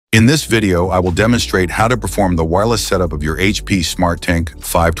In this video, I will demonstrate how to perform the wireless setup of your HP SmartTank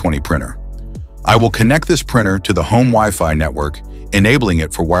 520 printer. I will connect this printer to the home Wi-Fi network, enabling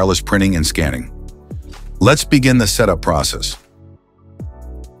it for wireless printing and scanning. Let's begin the setup process.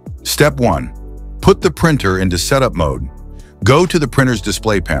 Step 1. Put the printer into setup mode. Go to the printer's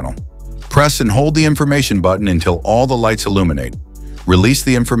display panel. Press and hold the information button until all the lights illuminate. Release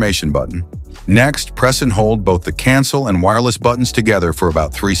the information button. Next, press and hold both the cancel and wireless buttons together for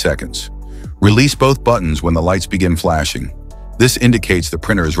about 3 seconds. Release both buttons when the lights begin flashing. This indicates the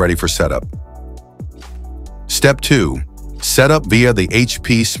printer is ready for setup. Step 2. Setup via the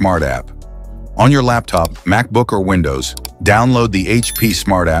HP Smart app. On your laptop, MacBook or Windows, download the HP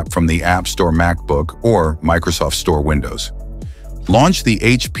Smart app from the App Store MacBook or Microsoft Store Windows. Launch the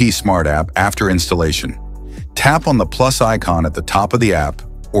HP Smart app after installation. Tap on the plus icon at the top of the app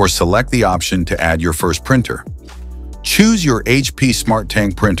or select the option to add your first printer. Choose your HP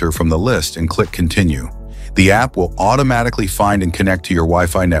SmartTank printer from the list and click Continue. The app will automatically find and connect to your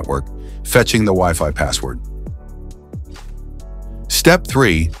Wi-Fi network, fetching the Wi-Fi password. Step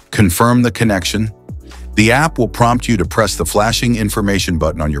 3. Confirm the connection. The app will prompt you to press the flashing information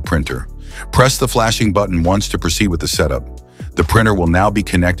button on your printer. Press the flashing button once to proceed with the setup. The printer will now be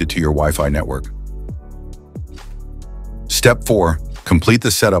connected to your Wi-Fi network. Step 4. Complete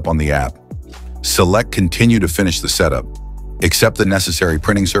the setup on the app. Select Continue to finish the setup. Accept the necessary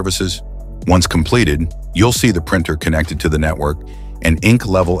printing services. Once completed, you'll see the printer connected to the network, and ink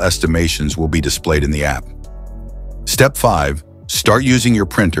level estimations will be displayed in the app. Step 5. Start using your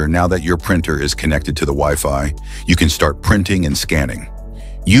printer. Now that your printer is connected to the Wi-Fi, you can start printing and scanning.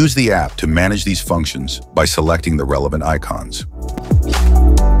 Use the app to manage these functions by selecting the relevant icons.